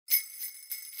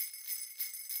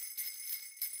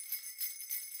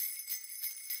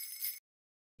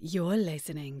You're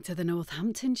listening to the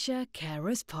Northamptonshire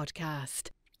Carers Podcast.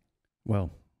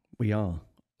 Well, we are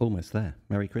almost there.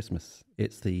 Merry Christmas.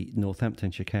 It's the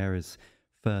Northamptonshire Carers'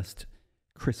 first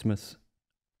Christmas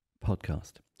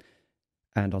podcast.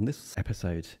 And on this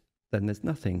episode, then there's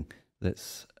nothing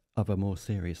that's of a more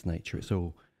serious nature. It's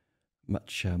all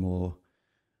much more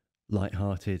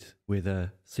light-hearted with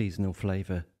a seasonal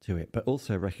flavour to it, but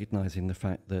also recognising the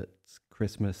fact that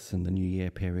Christmas and the New Year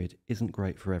period isn't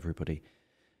great for everybody.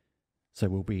 So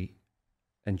we'll be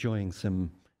enjoying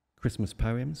some Christmas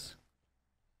poems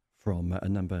from a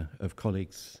number of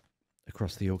colleagues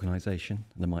across the organisation.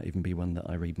 There might even be one that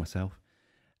I read myself.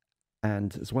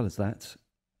 And as well as that,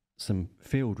 some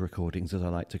field recordings, as I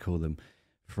like to call them,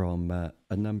 from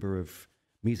a number of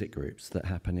music groups that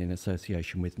happen in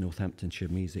association with Northamptonshire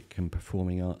Music and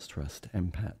Performing Arts Trust,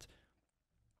 MPAT,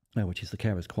 which is the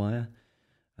Carers Choir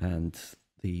and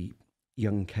the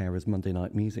Young Carers Monday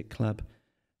Night Music Club,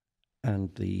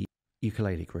 and the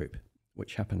ukulele group,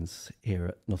 which happens here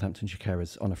at Northamptonshire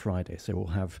Carers on a Friday. So we'll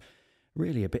have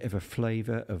really a bit of a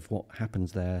flavour of what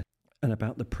happens there and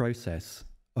about the process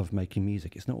of making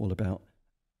music. It's not all about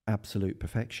absolute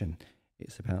perfection.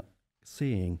 It's about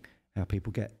seeing how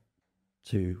people get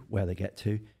to where they get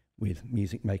to with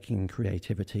music making and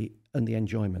creativity and the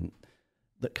enjoyment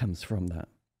that comes from that.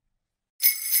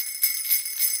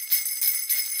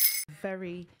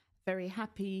 Very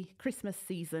happy Christmas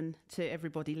season to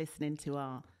everybody listening to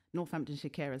our Northamptonshire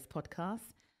Carers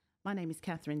podcast. My name is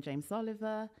Catherine James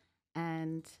Oliver,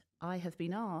 and I have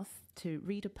been asked to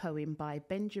read a poem by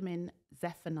Benjamin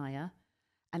Zephaniah,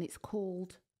 and it's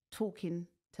called Talking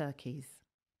Turkeys,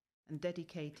 and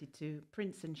dedicated to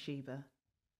Prince and Sheba.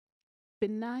 Be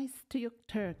nice to your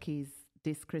turkeys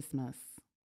this Christmas,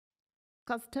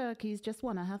 'cause turkeys just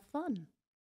want to have fun.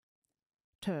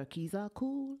 Turkeys are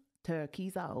cool.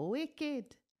 Turkeys are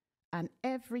wicked, and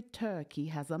every turkey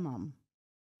has a mum.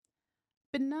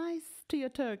 Be nice to your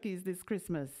turkeys this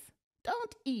Christmas.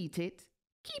 Don't eat it,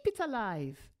 keep it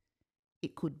alive.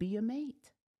 It could be your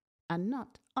mate, and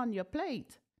not on your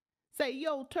plate. Say,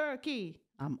 yo, turkey,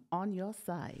 I'm on your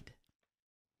side.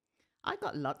 I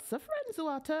got lots of friends who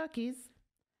are turkeys,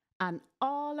 and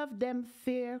all of them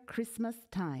fear Christmas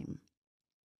time.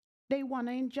 They want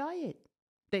to enjoy it.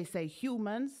 They say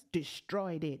humans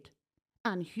destroyed it,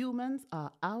 and humans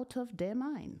are out of their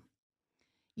mind.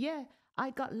 Yeah, I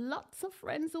got lots of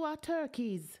friends who are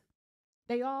turkeys.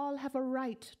 They all have a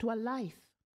right to a life,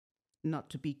 not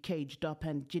to be caged up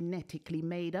and genetically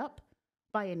made up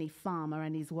by any farmer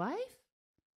and his wife.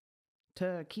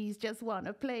 Turkeys just want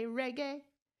to play reggae.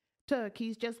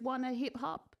 Turkeys just want to hip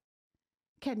hop.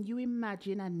 Can you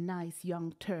imagine a nice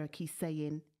young turkey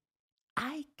saying,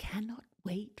 I cannot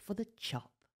wait for the chop?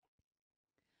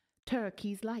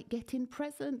 Turkeys like getting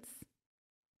presents.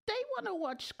 They want to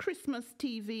watch Christmas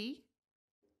TV.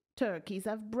 Turkeys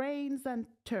have brains, and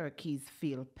turkeys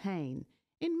feel pain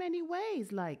in many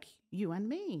ways, like you and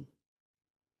me.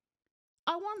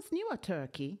 I once knew a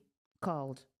turkey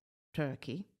called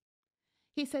Turkey.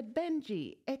 He said,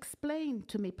 Benji, explain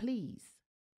to me, please.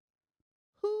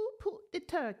 Who put the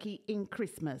turkey in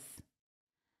Christmas?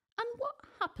 And what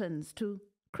happens to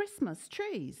Christmas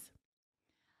trees?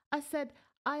 I said,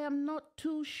 I am not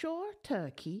too sure,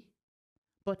 Turkey,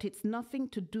 but it's nothing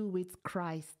to do with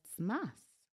Christ's Mass.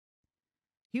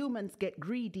 Humans get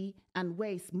greedy and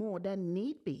waste more than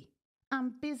need be,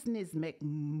 and business make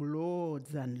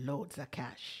loads and loads of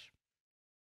cash.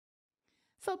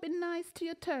 So be nice to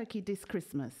your turkey this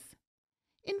Christmas.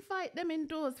 Invite them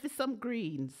indoors for some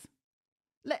greens.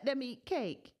 Let them eat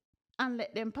cake and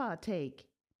let them partake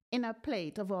in a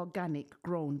plate of organic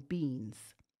grown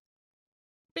beans.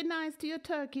 Be nice to your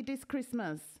turkey this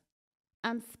Christmas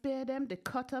and spare them the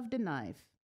cut of the knife.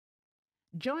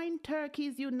 Join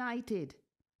Turkeys United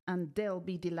and they'll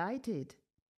be delighted,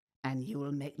 and you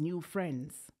will make new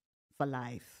friends for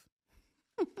life.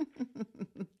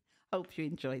 Hope you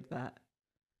enjoyed that.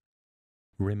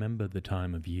 Remember the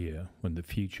time of year when the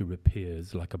future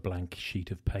appears like a blank sheet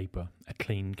of paper, a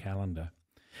clean calendar,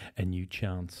 a new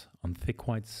chance. On thick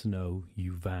white snow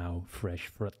you vow fresh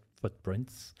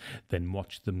footprints, then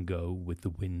watch them go with the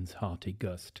wind's hearty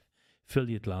gust. Fill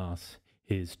your glass,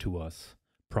 here's to us,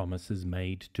 promises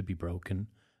made to be broken,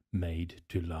 made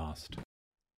to last.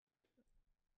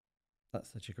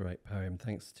 That's such a great poem.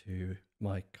 Thanks to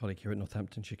my colleague here at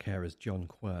Northamptonshire Carers, John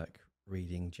Quirk,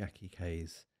 reading Jackie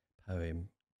Kay's poem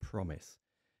Promise.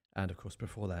 And of course,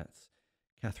 before that,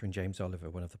 Catherine James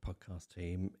Oliver, one of the podcast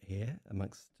team here,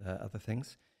 amongst other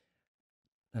things,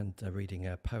 and reading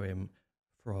a poem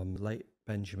from late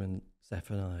Benjamin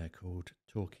Zephaniah called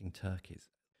Talking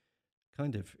Turkeys.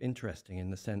 kind of interesting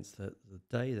in the sense that the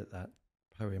day that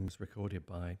poem was recorded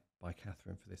by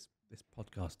Catherine for this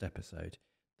podcast episode,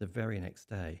 the very next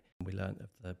day we learnt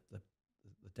of the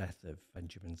death of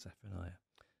Benjamin Zephaniah.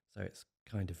 So it's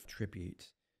kind of tribute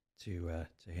to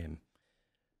him.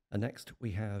 And next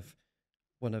we have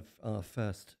one of our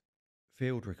first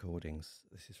field recordings.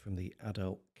 This is from the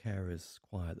Adult Carers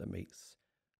Choir that meets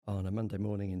on a Monday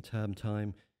morning in term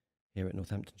time here at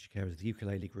Northamptonshire Carers. The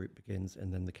ukulele group begins,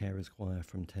 and then the Carers Choir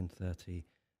from 10:30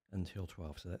 until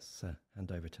 12. So let's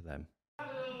hand over to them. A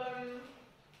little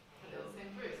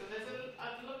sing through. So there's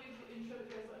a lovely intro that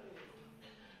goes like this.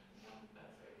 That's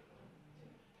very cool.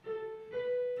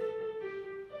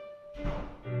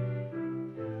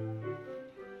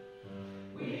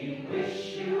 We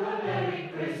wish you a Merry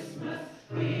Christmas.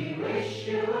 We wish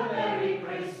you a Merry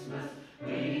Christmas.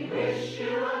 We wish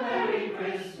you a Merry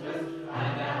Christmas and a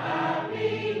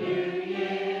Happy New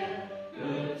Year.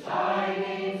 Good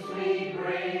tidings we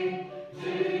bring to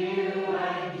you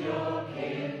and your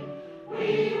kin.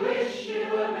 We wish you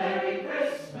a Merry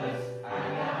Christmas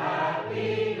and a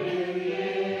Happy New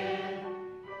Year.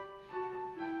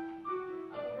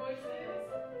 Other voices.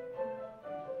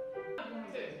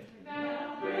 1, 2.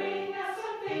 Now bring us a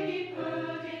figgy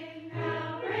pudding.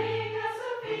 Now bring us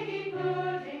a figgy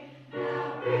pudding.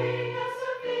 Now bring us a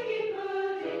figgy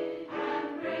pudding and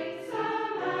bring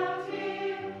some out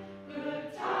here. Good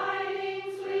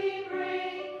tidings we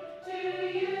bring to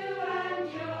you and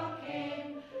your kin.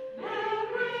 Now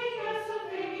bring us a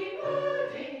figgy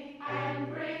pudding and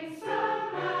bring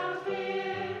some out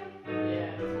here.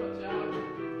 Yes, watch out.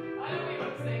 I know what you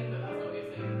want to sing, but that's not what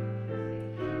you're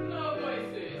singing. No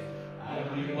voices. And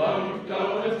we won't go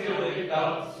until we've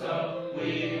got some. We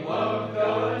won't go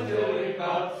until we've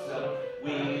got some.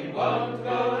 We won't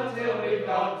go until we've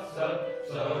got some.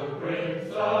 So bring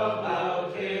some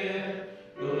out here.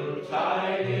 Good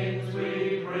tidings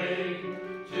we bring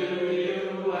to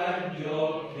you and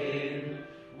your kin.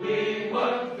 We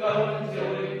won't go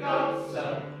until we've got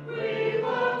some. We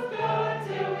won't go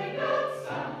until we've got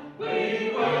some. We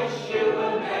wish you a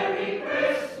Merry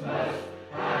Christmas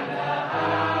and a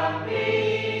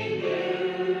Happy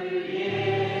New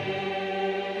Year.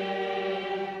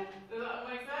 Does that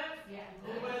make sense? Yeah.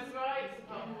 All the words right,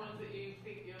 apart from ones that you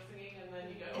think you're singing and then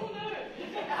you go, oh no!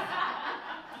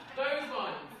 Those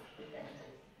ones.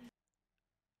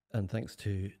 And thanks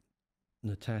to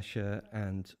Natasha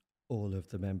and all of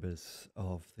the members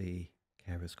of the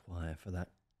Carers Choir for that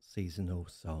seasonal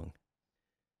song.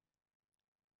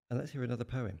 And let's hear another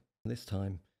poem. This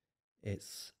time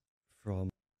it's from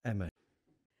Emma.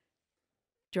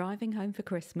 Driving Home for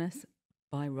Christmas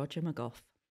by Roger McGough.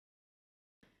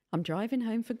 I'm driving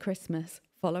home for Christmas,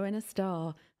 following a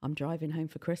star. I'm driving home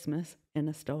for Christmas in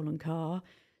a stolen car.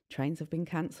 Trains have been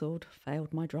cancelled,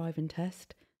 failed my driving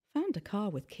test. Found a car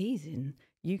with keys in,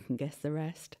 you can guess the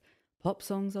rest. Pop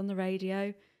songs on the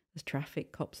radio as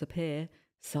traffic cops appear.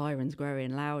 Sirens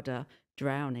growing louder,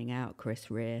 drowning out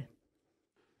Chris Rea.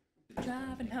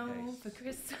 Driving home for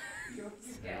Christmas. No,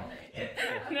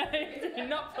 do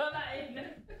not put that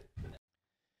in.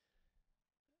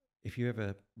 If you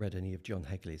ever read any of John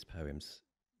Hegley's poems,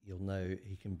 you'll know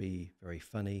he can be very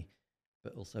funny,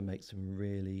 but also make some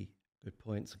really good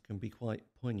points and can be quite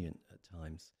poignant at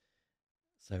times.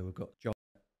 So we've got John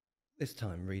this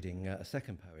time reading a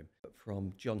second poem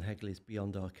from John Hegley's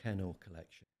Beyond Our Kennel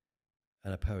collection,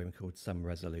 and a poem called Some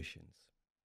Resolutions.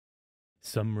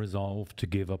 Some resolve to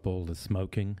give up all the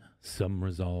smoking, some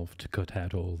resolve to cut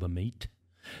out all the meat,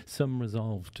 some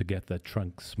resolve to get their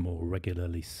trunks more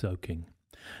regularly soaking,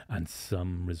 and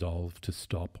some resolve to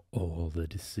stop all the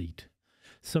deceit.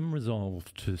 Some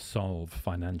resolve to solve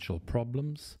financial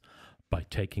problems by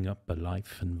taking up a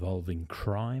life involving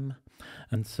crime,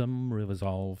 and some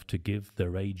resolve to give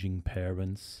their aging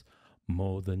parents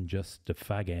more than just a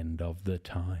fag end of the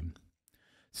time.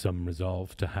 Some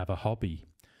resolve to have a hobby,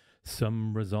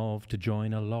 some resolve to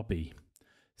join a lobby,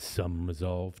 some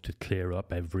resolve to clear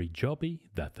up every jobby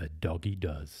that the doggy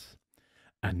does,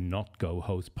 and not go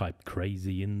hosepipe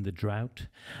crazy in the drought,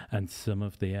 and some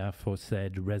of the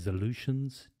aforesaid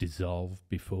resolutions dissolve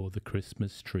before the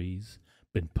Christmas trees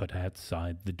been put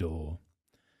outside the door,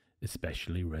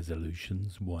 especially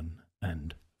resolutions 1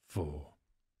 and 4.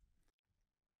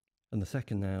 And the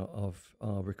second now of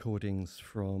our recordings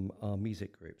from our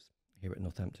music groups here at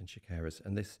Northamptonshire Carers.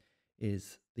 And this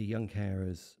is the Young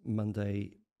Carers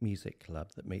Monday Music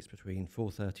Club that meets between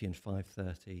 4:30 and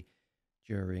 5:30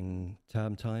 during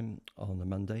term time on a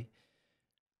Monday.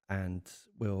 And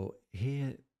we'll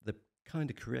hear the kind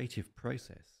of creative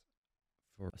process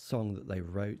for a song that they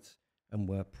wrote and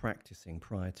were practicing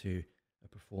prior to a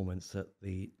performance at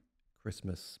the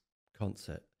Christmas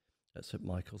concert at St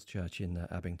Michael's Church in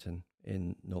Abington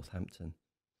in Northampton.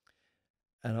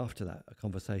 And after that, a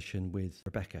conversation with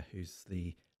Rebecca, who's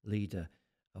the leader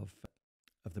of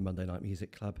the Monday Night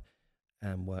Music Club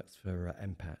and works for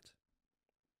MPAT,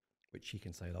 which she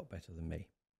can say a lot better than me.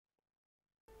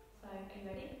 So, are you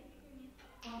ready?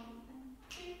 1 and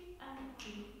 2 and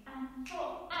 3 and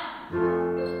 4 and...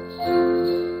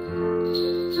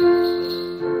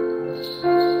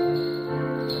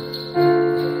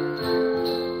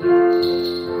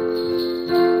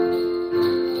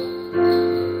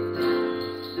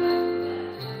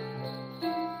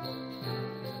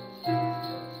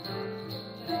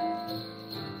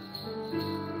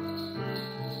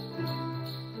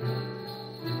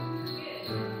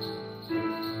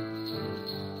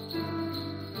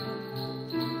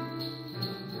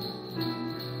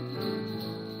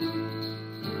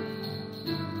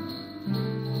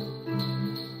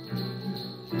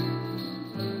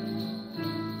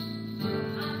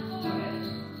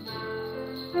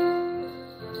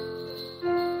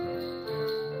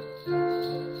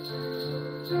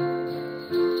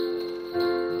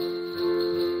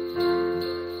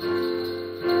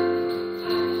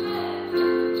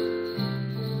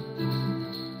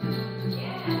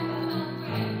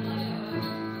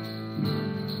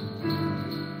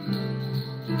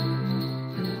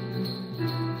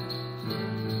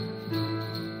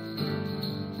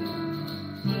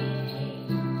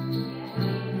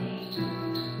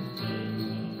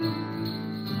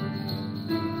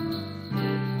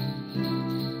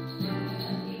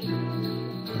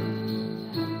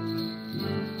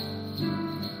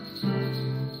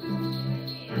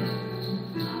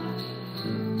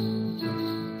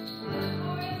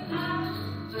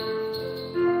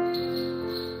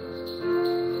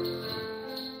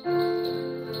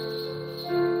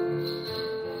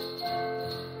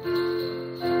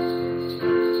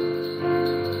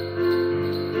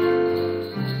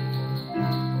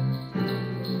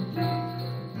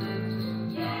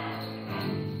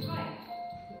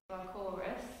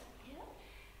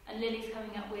 Lily's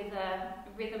coming up with a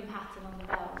rhythm pattern on the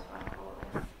bells for our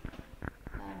chorus.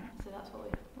 So that's what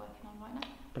we're working on right now.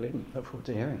 Brilliant. Look forward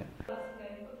to hearing it. Let's go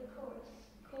for the chorus.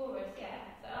 Chorus, yeah.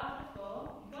 So after 4,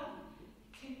 1,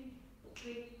 2,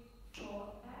 3,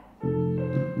 4, and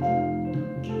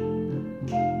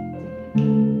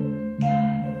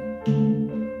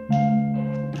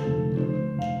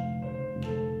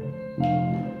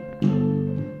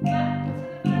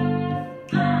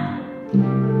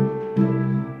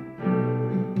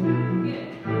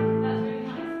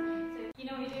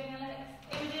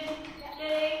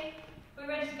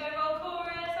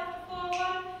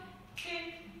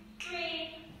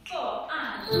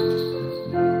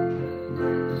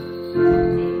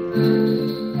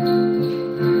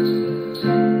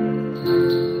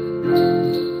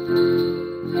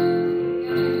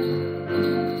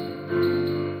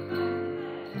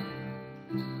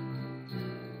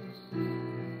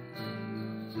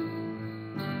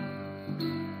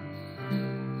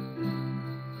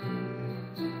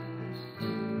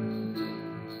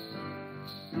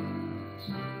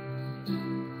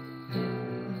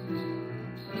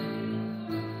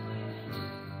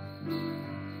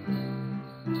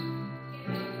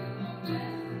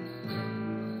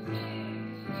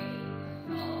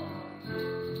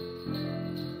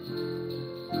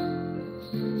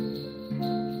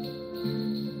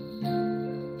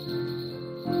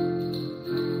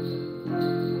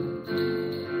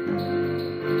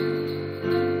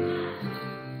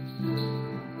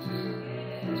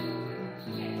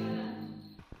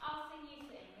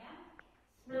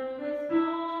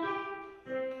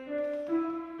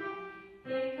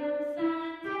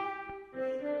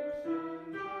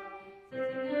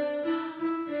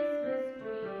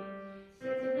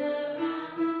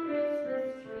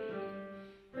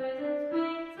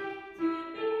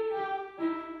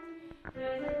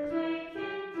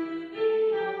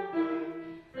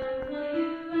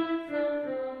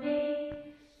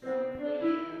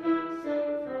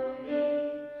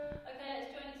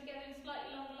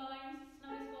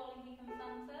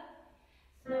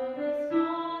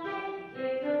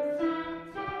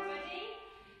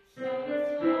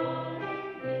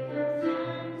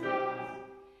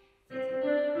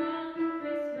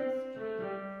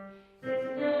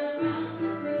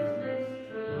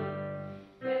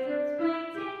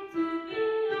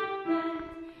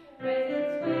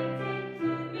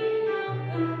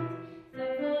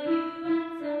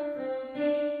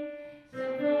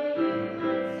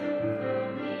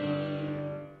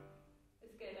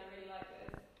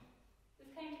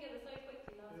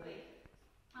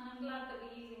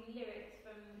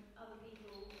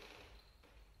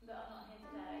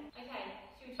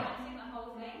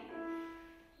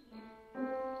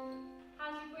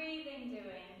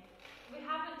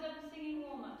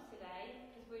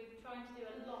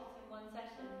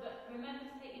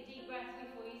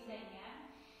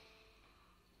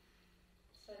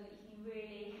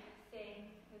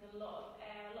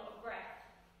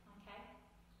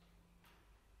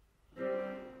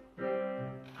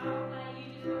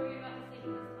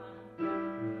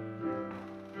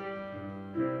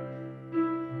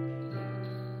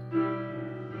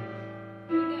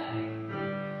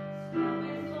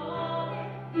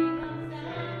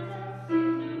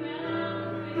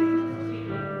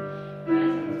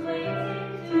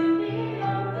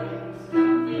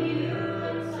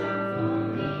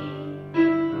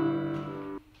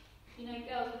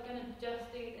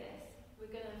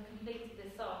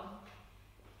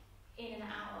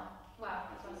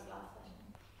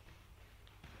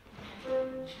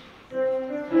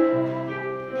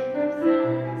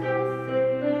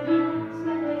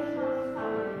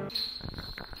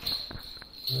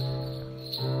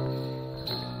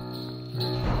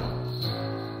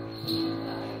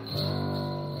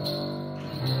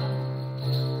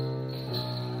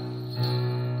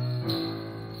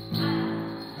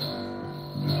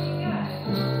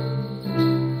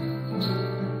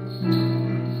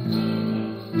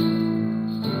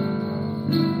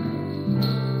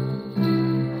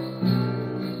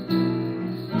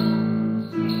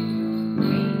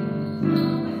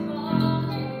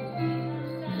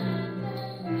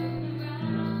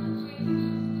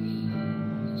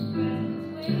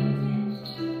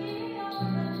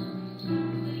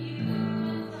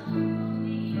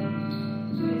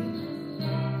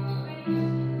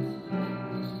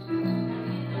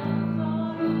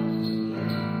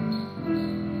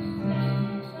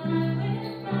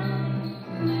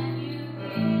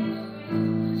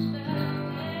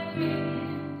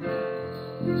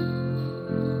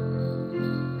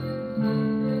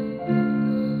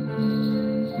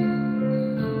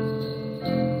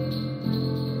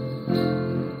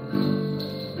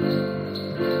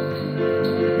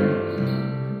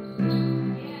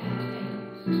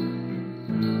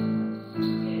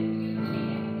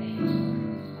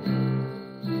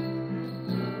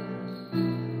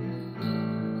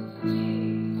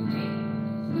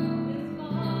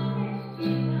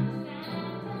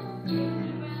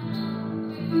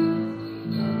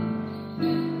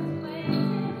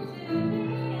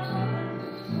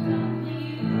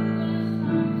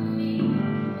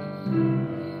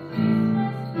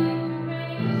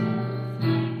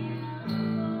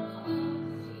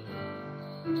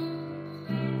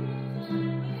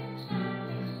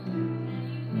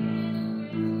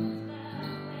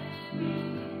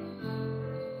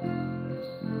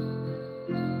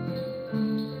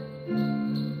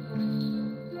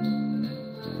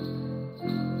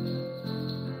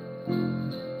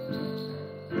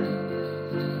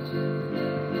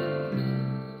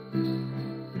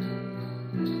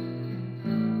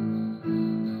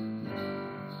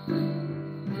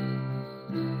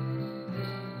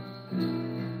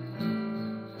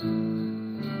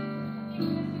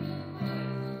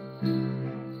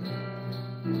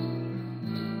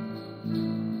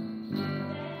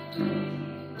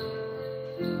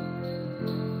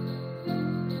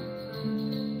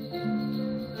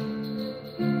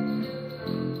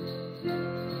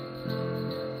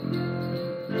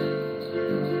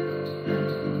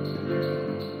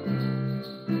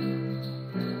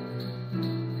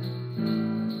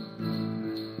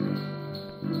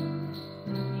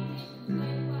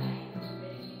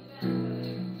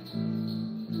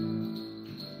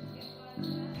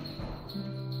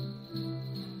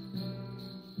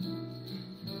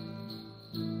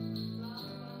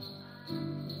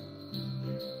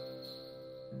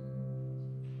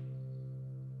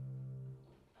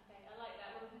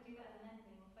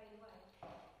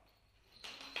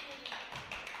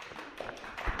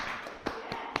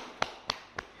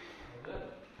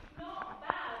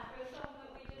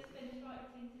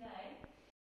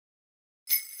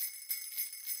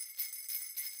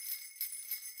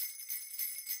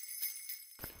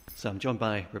So I'm joined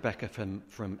by Rebecca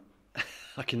from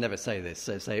I can never say this,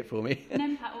 so say it for me.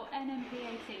 NMPAT or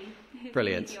NMPAT.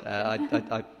 Brilliant.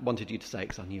 I wanted you to say it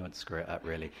because I knew I'd screw it up,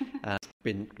 really.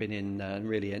 Been in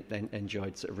really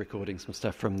enjoyed sort of recording some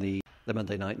stuff from the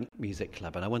Monday Night Music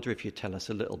Club, and I wonder if you'd tell us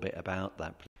a little bit about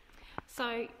that.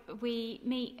 So we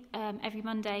meet every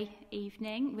Monday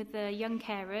evening with the young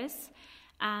carers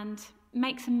and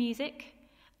make some music,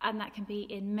 and that can be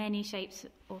in many shapes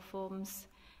or forms.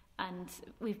 And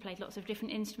we've played lots of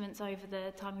different instruments over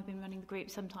the time we've been running the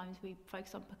group. Sometimes we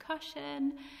focus on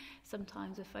percussion,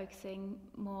 sometimes we're focusing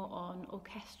more on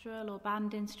orchestral or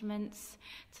band instruments.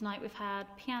 Tonight we've had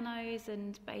pianos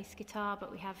and bass guitar,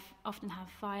 but we often have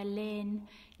violin,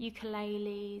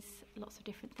 ukuleles, lots of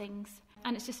different things.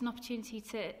 And it's just an opportunity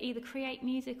to either create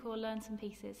music or learn some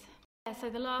pieces. Yeah, so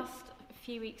the last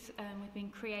few weeks we've been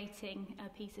creating a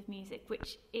piece of music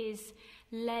which is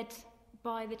led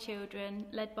by the children,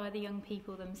 led by the young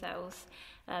people themselves.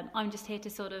 I'm just here to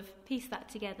sort of piece that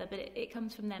together, but it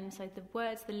comes from them. So the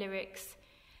words, the lyrics,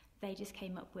 they just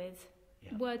came up with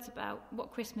words about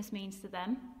what Christmas means to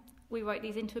them. We wrote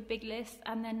these into a big list,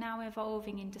 and they're now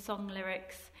evolving into song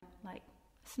lyrics like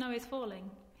 "Snow is falling,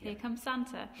 here comes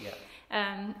Santa."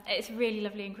 It's really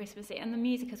lovely and Christmassy, and the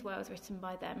music as well is written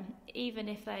by them. Even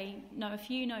if they know a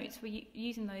few notes, we're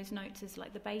using those notes as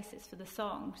like the basis for the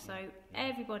song. So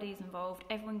everybody's involved,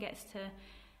 everyone gets to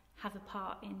have a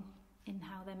part in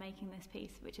how they're making this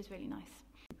piece, which is really nice.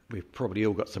 We've probably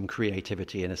all got some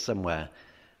creativity in us somewhere,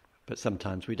 but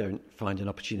sometimes we don't find an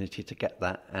opportunity to get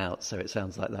that out. So it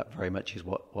sounds like that very much is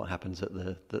what happens at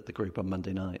the group on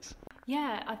Monday nights.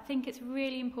 Yeah, I think it's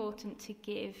really important to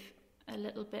give a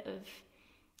little bit of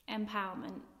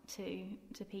empowerment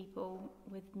to people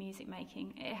with music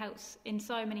making. It helps in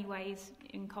so many ways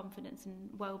in confidence and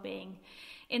well-being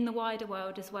in the wider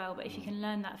world as well. But if you can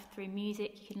learn that through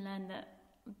music, you can learn that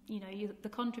the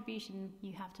contribution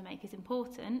you have to make is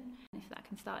important. And if that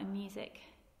can start in music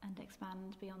and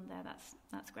expand beyond there,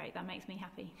 that's great. That makes me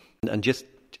happy. And just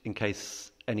in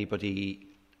case anybody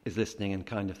is listening and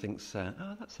kind of thinks,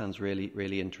 oh, that sounds really,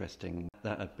 really interesting,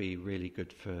 that would be really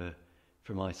good for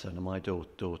my son and my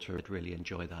daughter. I'd really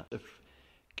enjoy that.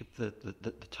 Give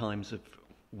the times of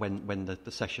when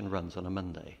the session runs on a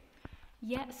Monday.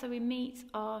 Yeah, so we meet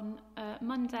on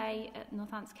Monday at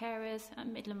Northamptonshire Carers at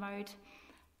Midland Road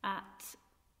at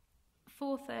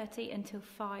 4:30 until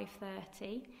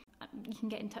 5:30. You can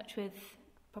get in touch with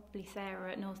probably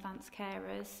Sarah at Northamptonshire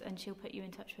Carers, and she'll put you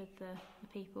in touch with the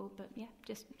people. But yeah,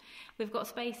 just we've got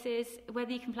spaces,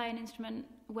 whether you can play an instrument,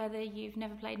 whether you've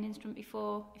never played an instrument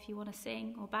before, if you want to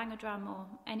sing or bang a drum or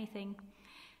anything,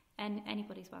 and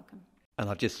anybody's welcome. And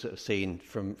I've just sort of seen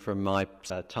from my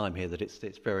time here that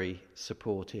it's very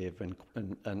supportive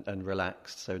and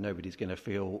relaxed, so nobody's going to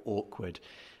feel awkward,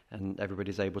 and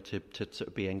everybody's able to sort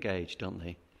of be engaged, aren't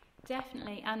they?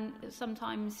 Definitely, and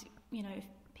sometimes, you know, if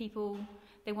people,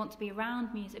 they want to be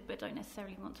around music but don't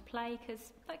necessarily want to play,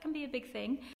 because that can be a big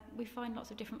thing. We find lots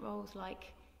of different roles,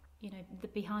 like, you know, the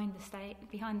behind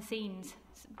the scenes,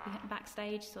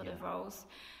 backstage sort of roles.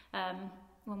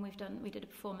 When we did a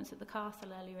performance at the castle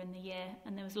earlier in the year,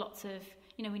 and there was lots of,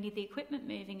 you know, we need the equipment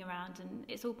moving around, and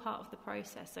it's all part of the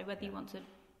process. So whether you want to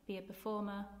be a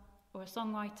performer or a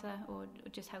songwriter or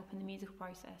just help in the musical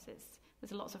process,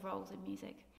 there's lots of roles in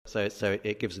music. So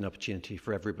it gives an opportunity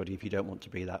for everybody. If you don't want to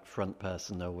be that front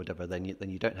person or whatever, then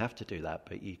you don't have to do that,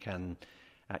 but you can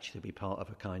actually be part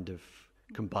of a kind of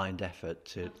combined effort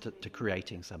to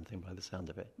creating something by the sound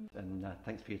of it. And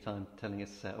thanks for your time telling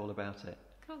us all about it.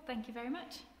 Cool, thank you very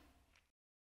much.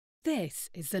 This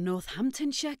is the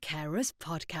Northamptonshire Carers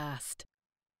Podcast.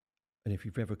 And if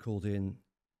you've ever called in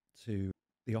to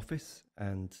the office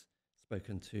and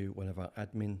spoken to one of our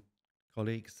admin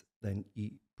colleagues, then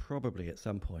you probably at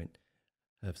some point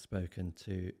have spoken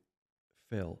to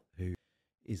Phil, who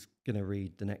is going to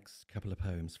read the next couple of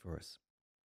poems for us.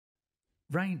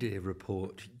 Reindeer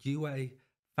Report, UA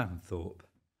Fanthorpe.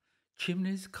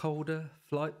 Chimneys colder,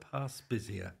 flight paths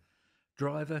busier.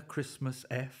 Driver Christmas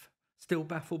F, still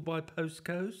baffled by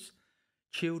postcodes.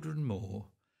 Children more,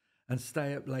 and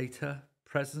stay up later,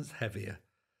 presents heavier.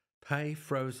 Pay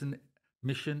frozen,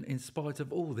 mission in spite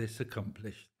of all this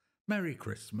accomplished. Merry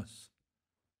Christmas.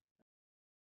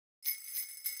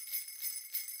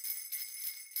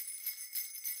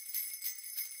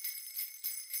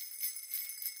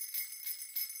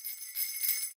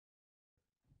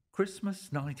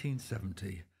 Christmas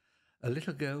 1970. A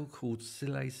little girl called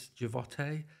Silas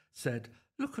Javotte said,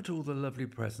 "Look at all the lovely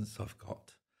presents I've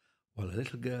got." While a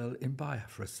little girl in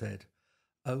Biafra said,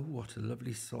 "Oh, what a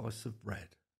lovely slice of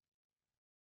bread."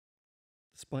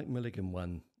 The Spike Milligan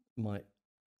one might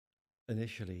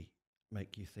initially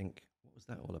make you think, what was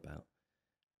that all about?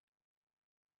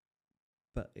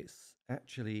 But it's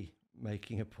actually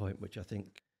making a point which I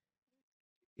think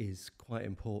is quite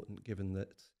important, given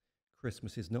that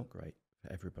Christmas is not great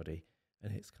for everybody.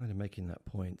 And it's kind of making that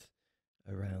point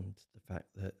around the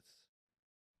fact that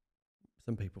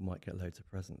some people might get loads of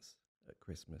presents at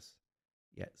Christmas,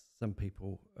 yet some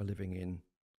people are living in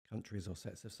countries or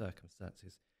sets of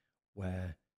circumstances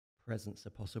where presents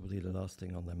are possibly the last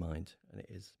thing on their mind, and it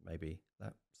is maybe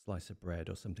that slice of bread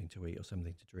or something to eat or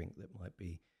something to drink that might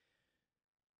be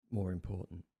more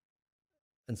important.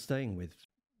 And staying with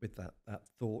that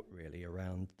thought really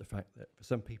around the fact that for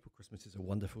some people Christmas is a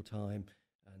wonderful time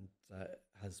and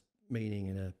has meaning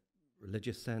in a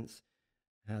religious sense,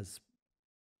 has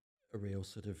a real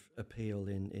sort of appeal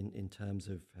in terms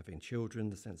of having children,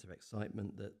 the sense of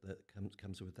excitement that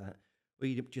comes with that. Or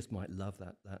you just might love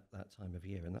that time of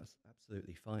year, and that's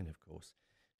absolutely fine, of course.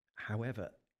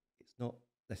 However, it's not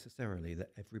necessarily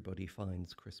that everybody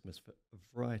finds Christmas, for a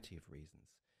variety of reasons,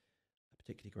 a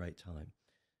particularly great time.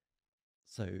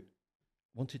 So,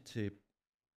 wanted to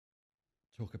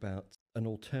talk about an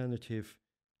alternative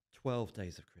 12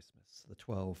 days of Christmas, the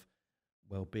 12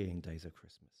 wellbeing days of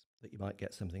Christmas, that you might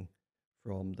get something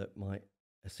from that might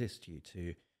assist you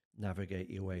to navigate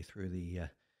your way through the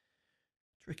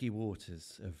tricky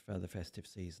waters of the festive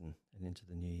season and into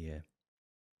the new year.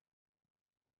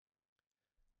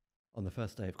 On the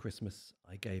first day of Christmas,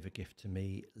 I gave a gift to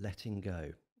me, letting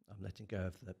go. I'm letting go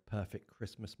of the perfect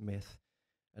Christmas myth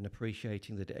and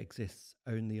appreciating that it exists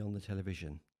only on the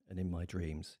television and in my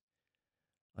dreams.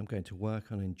 I'm going to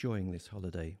work on enjoying this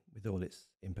holiday with all its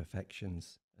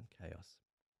imperfections and chaos.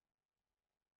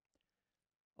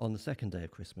 On the second day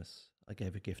of Christmas, I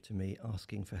gave a gift to me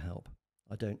asking for help.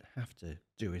 I don't have to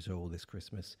do it all this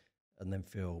Christmas and then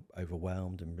feel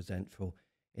overwhelmed and resentful.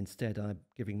 Instead, I'm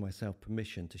giving myself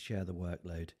permission to share the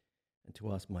workload and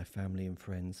to ask my family and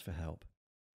friends for help.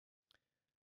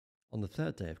 On the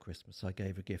third day of Christmas, I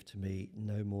gave a gift to me,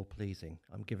 no more pleasing.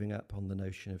 I'm giving up on the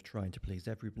notion of trying to please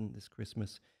everyone this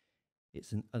Christmas.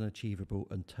 It's an unachievable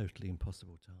and totally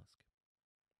impossible task.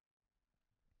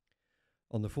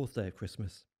 On the fourth day of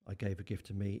Christmas, I gave a gift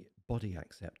to me, body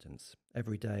acceptance.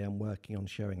 Every day I'm working on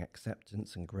showing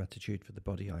acceptance and gratitude for the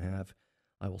body I have.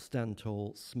 I will stand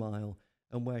tall, smile,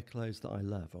 and wear clothes that I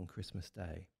love on Christmas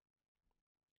Day.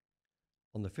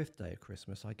 On the 5th day of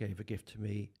Christmas, I gave a gift to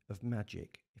me of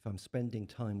magic. If I'm spending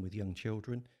time with young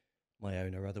children, my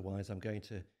own or otherwise, I'm going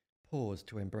to pause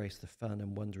to embrace the fun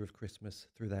and wonder of Christmas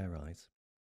through their eyes.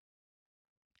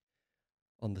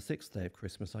 On the 6th day of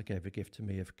Christmas, I gave a gift to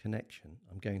me of connection.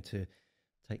 I'm going to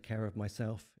take care of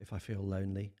myself. If I feel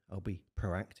lonely, I'll be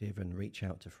proactive and reach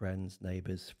out to friends,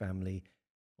 neighbours, family,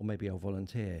 or maybe I'll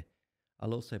volunteer.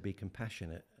 I'll also be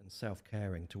compassionate and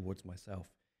self-caring towards myself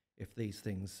if these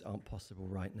things aren't possible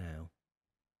right now.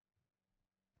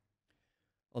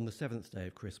 On the 7th day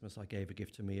of Christmas, I gave a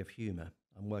gift to me of humour.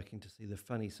 I'm working to see the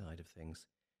funny side of things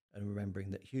and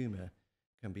remembering that humour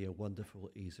can be a wonderful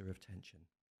easer of tension.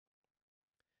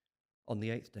 On the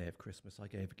 8th day of Christmas, I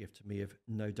gave a gift to me of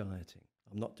no dieting.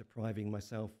 I'm not depriving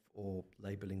myself or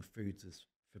labelling foods as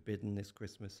forbidden this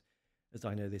Christmas, as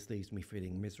I know this leaves me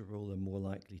feeling miserable and more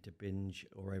likely to binge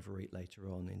or overeat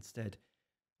later on. Instead,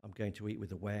 I'm going to eat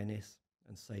with awareness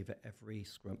and savour every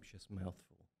scrumptious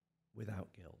mouthful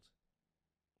without guilt.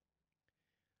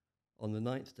 On the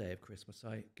 9th day of Christmas,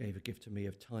 I gave a gift to me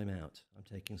of time out. I'm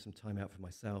taking some time out for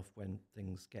myself when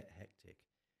things get hectic.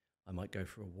 I might go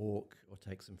for a walk or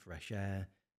take some fresh air.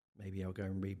 Maybe I'll go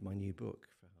and read my new book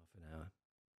for half an hour.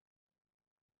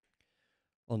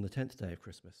 On the 10th day of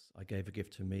Christmas, I gave a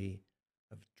gift to me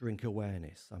of drink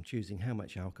awareness. I'm choosing how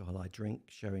much alcohol I drink,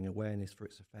 showing awareness for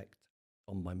its effect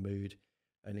on my mood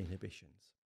and inhibitions.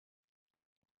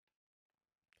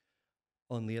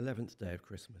 On the 11th day of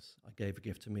Christmas, I gave a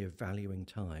gift to me of valuing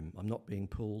time. I'm not being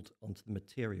pulled onto the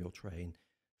material train,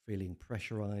 feeling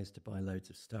pressurised to buy loads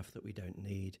of stuff that we don't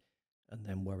need and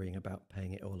then worrying about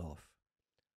paying it all off.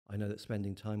 I know that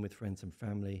spending time with friends and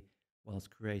family whilst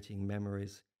creating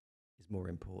memories is more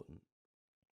important.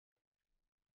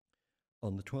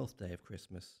 On the 12th day of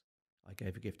Christmas, I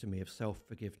gave a gift to me of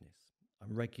self-forgiveness.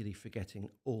 I'm regularly forgetting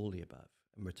all the above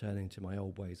and returning to my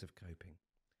old ways of coping.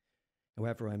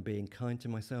 However, I'm being kind to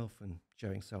myself and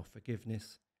showing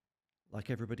self-forgiveness. Like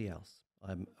everybody else,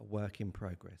 I'm a work in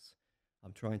progress.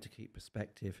 I'm trying to keep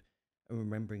perspective and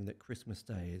remembering that Christmas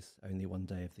Day is only one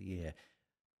day of the year.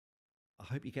 I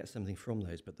hope you get something from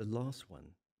those, but the last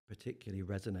one particularly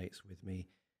resonates with me.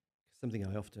 Something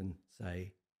I often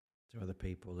say to other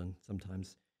people, and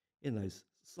sometimes in those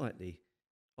slightly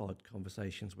odd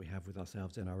conversations we have with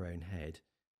ourselves in our own head,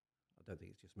 I don't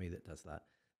think it's just me that does that,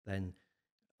 then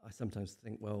I sometimes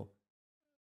think, well,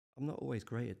 I'm not always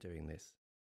great at doing this,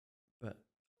 but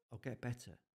I'll get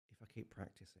better if I keep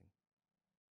practicing.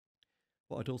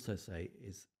 What I'd also say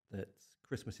is that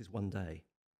Christmas is one day,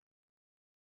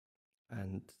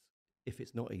 and if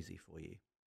it's not easy for you,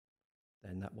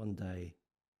 then that one day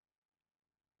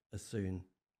has soon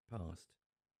passed.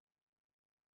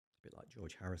 It's a bit like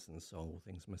George Harrison's song, All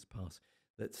Things Must Pass.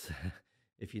 That's,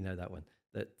 if you know that one.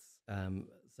 That's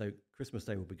so Christmas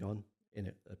Day will be gone in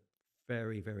a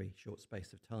very, very short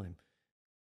space of time.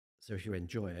 So if you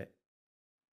enjoy it,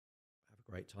 have a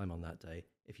great time on that day.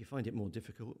 If you find it more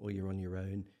difficult, or you're on your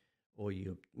own, or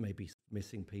you're maybe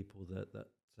missing people that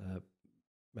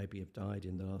maybe have died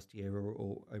in the last year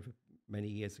or over many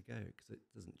years ago, because it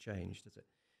doesn't change, does it?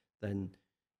 Then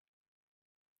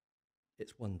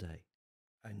it's one day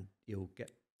and you'll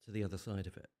get to the other side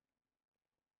of it.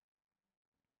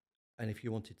 And if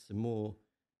you wanted some more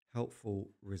helpful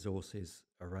resources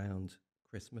around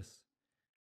Christmas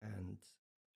and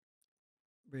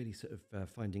really sort of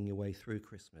finding your way through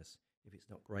Christmas, if it's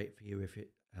not great for you, if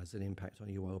it has an impact on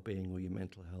your well-being or your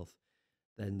mental health,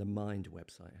 then the Mind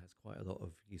website has quite a lot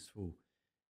of useful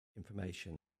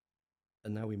information.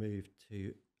 And now we move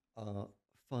to our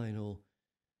final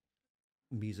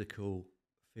musical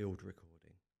field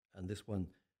recording, and this one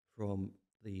from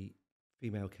the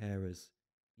Female Carers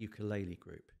Ukulele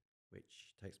Group,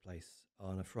 which takes place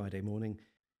on a Friday morning,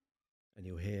 and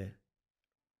you'll hear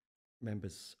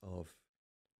members of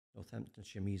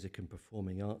Northamptonshire Music and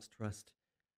Performing Arts Trust,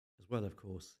 as well, of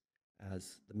course,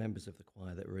 as the members of the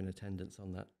choir that were in attendance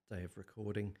on that day of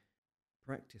recording,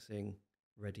 practicing,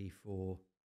 ready for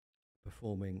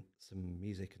performing some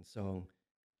music and song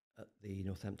at the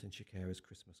Northamptonshire Carers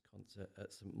Christmas concert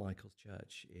at St Michael's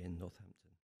Church in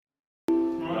Northampton.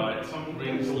 Right, tongue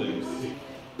rings loose.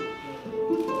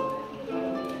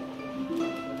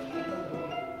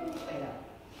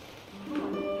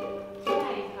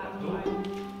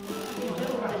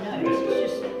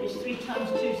 It's 3 times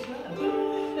too slow.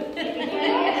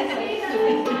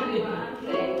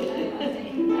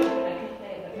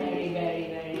 Very, very,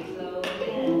 very slow.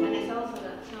 And it's also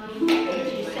that time to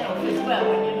yourself as well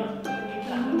when you're not playing in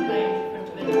front of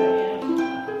everybody else.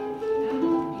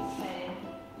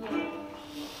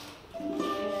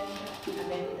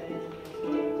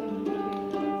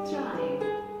 Try.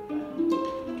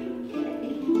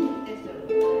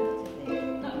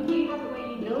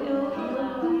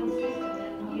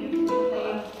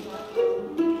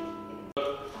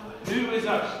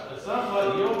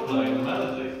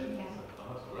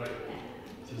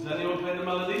 anyone play the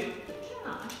melody?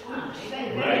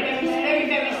 Very,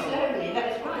 very slowly.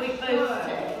 That's what we both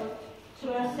said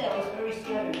to ourselves. Very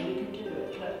slowly, we can do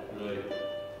it. Great.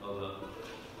 Well done.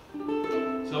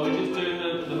 So we're just doing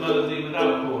the melody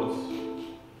without chords.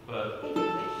 But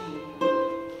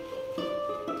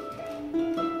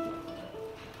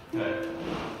okay.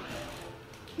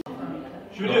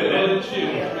 Should we do it on a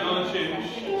tune?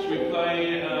 Should we play?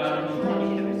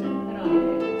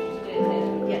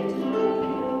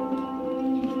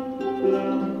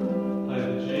 Play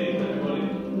the G, everybody.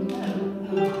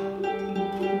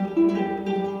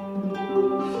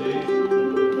 C,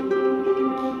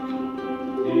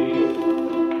 E.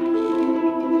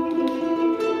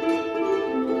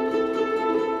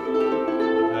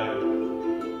 Okay.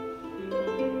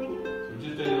 So we're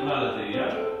just doing the melody,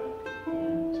 yeah?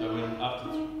 So we're after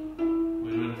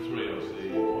we're doing three,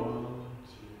 obviously. 1,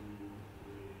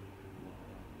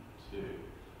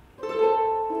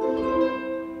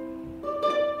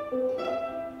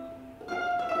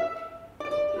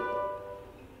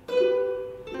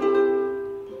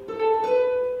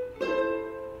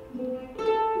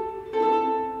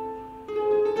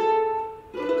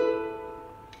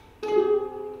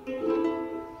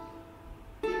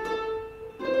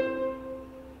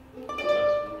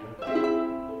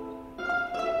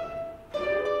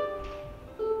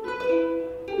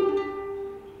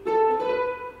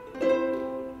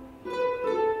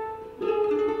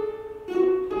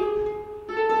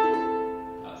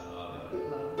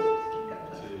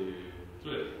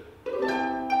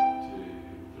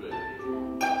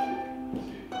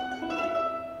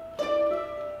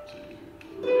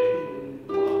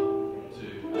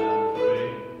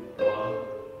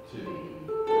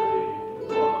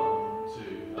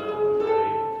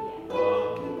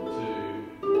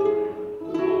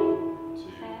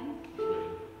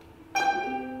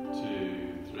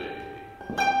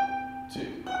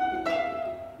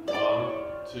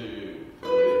 2,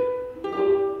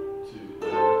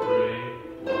 3,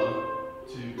 1,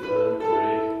 2.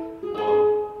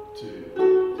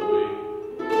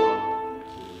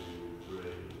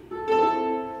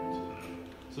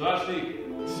 So actually,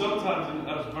 sometimes, and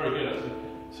that was very good actually,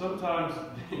 sometimes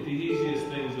the easiest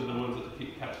things are the ones that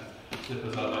keep catching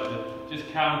slippers up, like just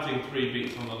counting 3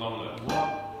 beats on the long note. 1,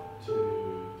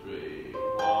 2, 3,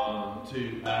 1,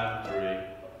 2, and 3.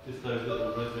 Just those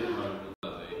little rhythmic moments,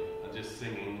 and just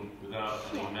singing without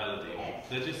any melody.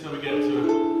 They're just so we get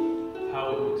to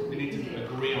how we need to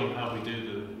agree on how we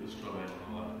do the strumming and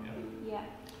all that. Yeah. Yeah.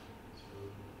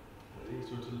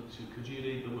 So could you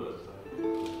lead the words?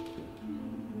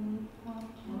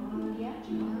 Yeah.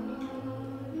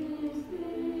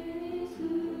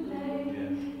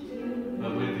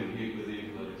 But with the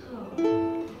ukuleles.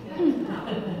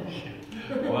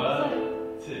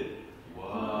 1, 2, 1.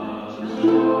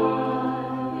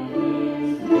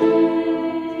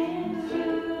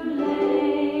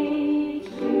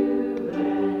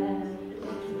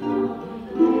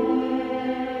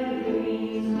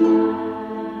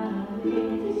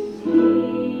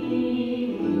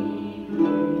 Thank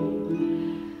you.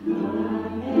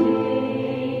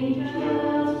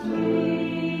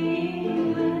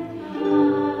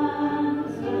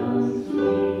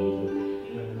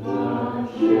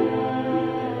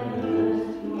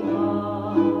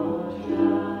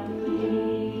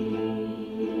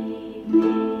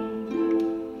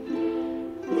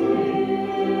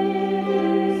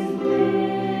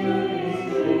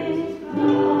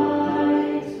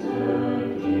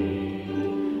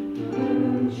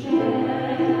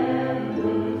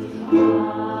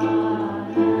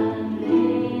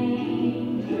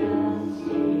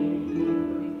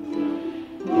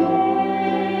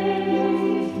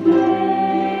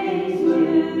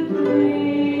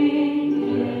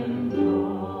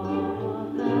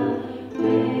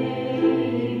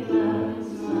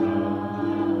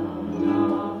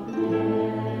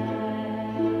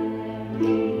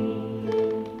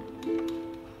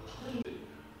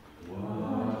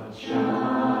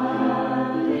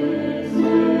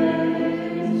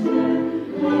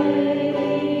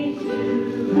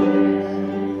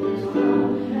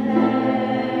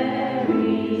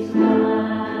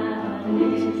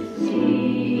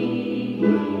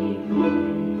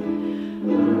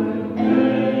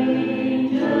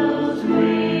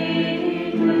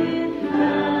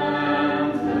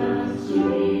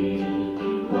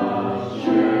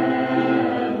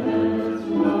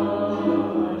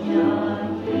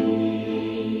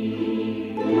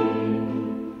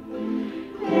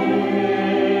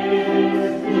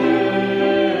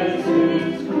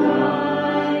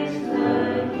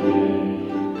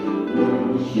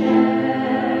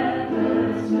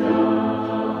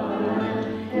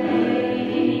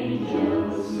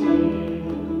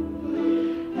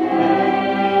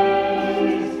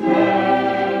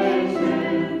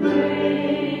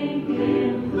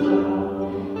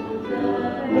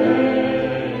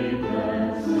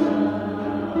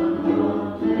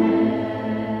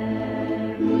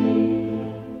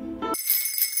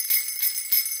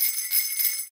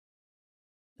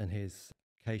 is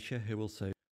Keisha, who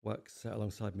also works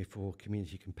alongside me for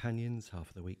Community Companions, half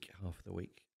of the week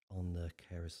on the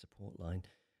Carers Support Line.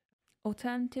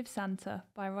 Alternative Santa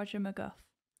by Roger McGough.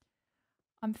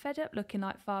 I'm fed up looking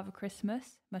like Father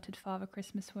Christmas, muttered Father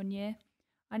Christmas one year.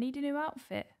 I need a new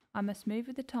outfit. I must move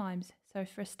with the times, so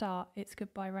for a start, it's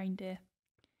goodbye reindeer.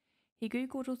 He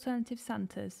googled alternative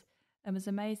Santas and was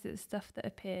amazed at the stuff that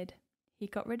appeared. He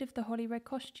got rid of the holly red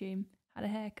costume, had a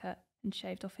haircut, and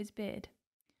shaved off his beard.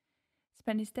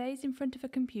 Spent his days in front of a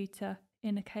computer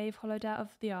in a cave hollowed out of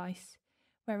the ice,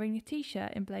 wearing a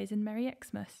t-shirt emblazoned Merry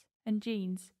Xmas and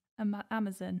jeans and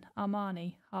Amazon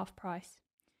Armani half price.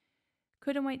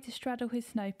 Couldn't wait to straddle his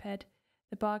snowped,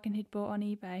 the bargain he'd bought on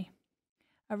eBay.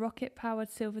 A rocket-powered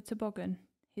silver toboggan,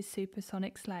 his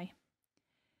supersonic sleigh.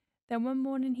 Then one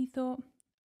morning he thought,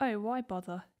 oh, why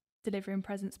bother delivering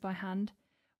presents by hand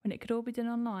when it could all be done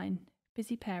online?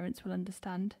 Busy parents will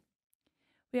understand.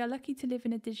 We are lucky to live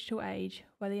in a digital age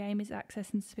where the aim is access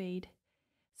and speed.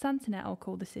 SantaNet I'll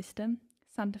call the system,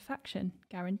 Santafaction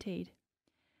guaranteed.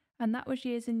 And that was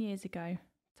years and years ago,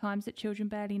 times that children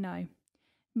barely know.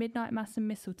 Midnight mass and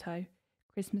mistletoe,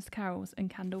 Christmas carols and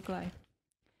candle glow.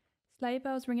 Sleigh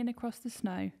bells ringing across the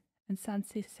snow and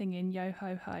Santa singing yo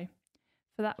ho ho.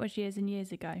 For that was years and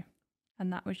years ago,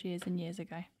 and that was years and years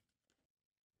ago.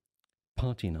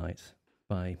 Party Night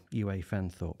by UA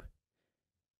Fanthorpe.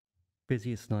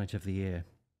 Busiest night of the year.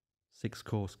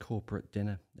 6-course corporate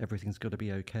dinner. Everything's got to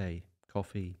be okay.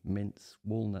 Coffee, mints,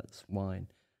 walnuts, wine.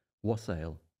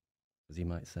 Wassail, as you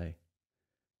might say.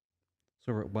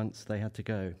 Saw at once they had to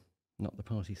go. Not the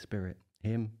party spirit.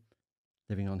 Him,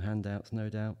 living on handouts, no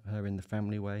doubt. Her in the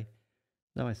family way.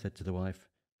 No, I said to the wife,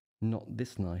 not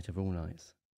this night of all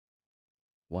nights.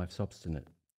 Wife's obstinate.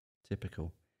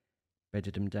 Typical.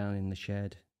 Bedded him down in the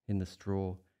shed, in the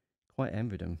straw. Quite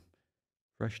envied him.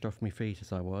 Brushed off me feet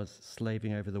as I was,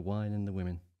 slaving over the wine and the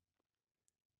women.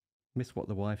 Miss what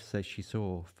the wife says she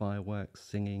saw. Fireworks,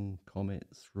 singing,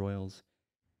 comets, royals.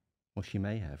 Well, she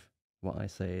may have. What I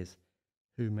say is,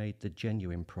 who made the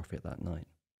genuine profit that night?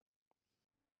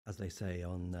 As they say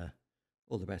on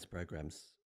all the best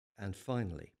programmes. And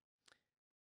finally,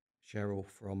 Cheryl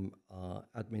from our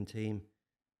admin team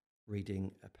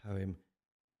reading a poem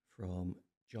from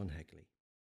John Hegley.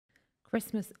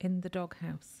 Christmas in the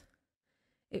doghouse.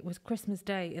 It was Christmas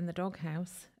Day in the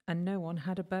doghouse, and no one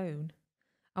had a bone.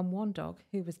 And one dog,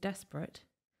 who was desperate,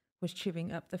 was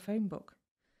chewing up the phone book.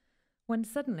 When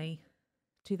suddenly,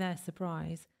 to their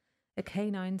surprise, a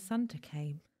canine Santa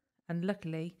came, and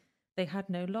luckily they had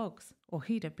no logs, or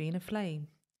he'd have been aflame.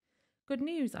 Good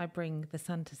news I bring, the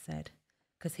Santa said,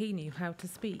 'cause he knew how to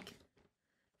speak.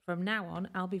 From now on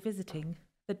I'll be visiting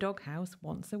the doghouse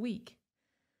once a week.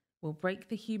 We'll break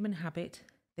the human habit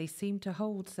they seem to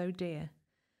hold so dear.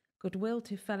 Goodwill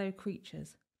to fellow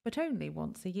creatures, but only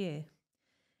once a year.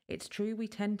 It's true we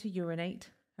tend to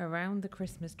urinate around the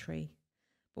Christmas tree,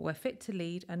 but we're fit to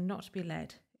lead and not be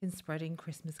led in spreading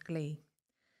Christmas glee.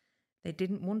 They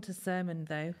didn't want a sermon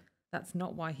though, that's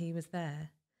not why he was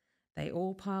there. They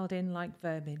all piled in like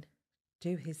vermin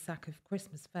to his sack of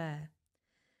Christmas fare.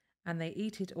 And they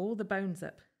eated all the bones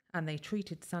up, and they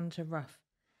treated Santa rough.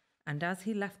 And as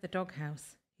he left the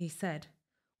doghouse, he said,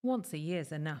 once a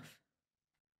year's enough.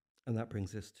 And that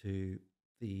brings us to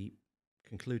the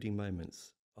concluding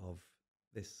moments of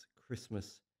this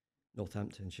Christmas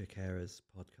Northamptonshire Carers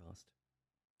podcast.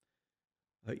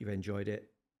 I hope you've enjoyed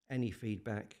it. Any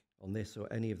feedback on this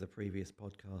or any of the previous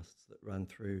podcasts that ran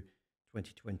through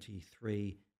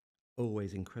 2023,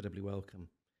 always incredibly welcome.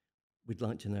 We'd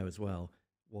like to know as well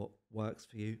what works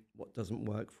for you, what doesn't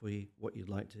work for you, what you'd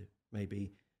like to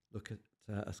maybe look at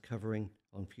us covering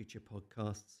on future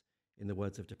podcasts. In the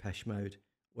words of Depeche Mode,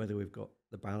 whether we've got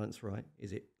the balance right.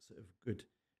 Is it sort of good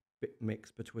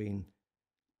mix between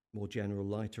more general,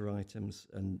 lighter items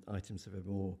and items of a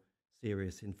more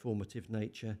serious, informative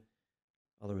nature?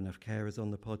 Are there enough carers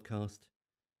on the podcast?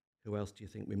 Who else do you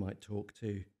think we might talk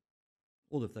to?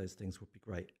 All of those things would be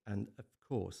great. And of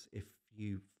course, if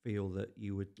you feel that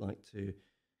you would like to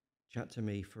chat to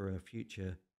me for a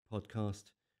future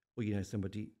podcast, or you know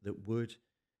somebody that would,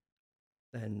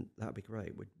 then that'd be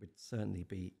great. We'd certainly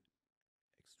be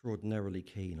extraordinarily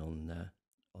keen on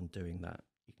doing that.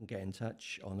 You can get in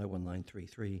touch on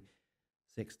 01933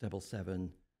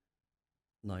 677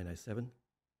 907,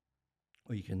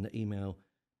 or you can email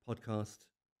podcast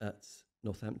at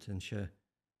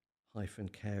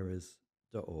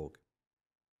northamptonshire-carers.org.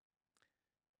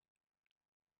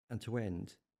 And to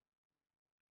end,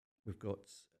 we've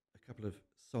got a couple of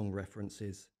song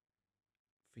references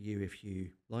for you if you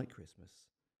like Christmas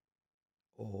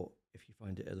or if you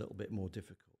find it a little bit more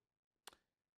difficult.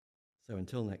 So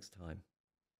until next time,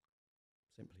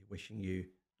 simply wishing you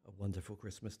a wonderful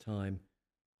Christmas time,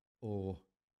 or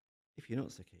if you're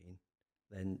not so keen,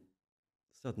 then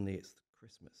suddenly it's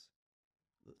Christmas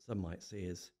that some might see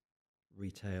as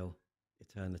retail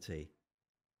eternity.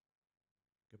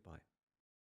 Goodbye.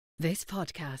 This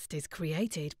podcast is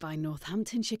created by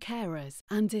Northamptonshire Carers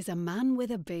and is a Man with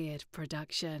a Beard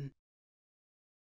production.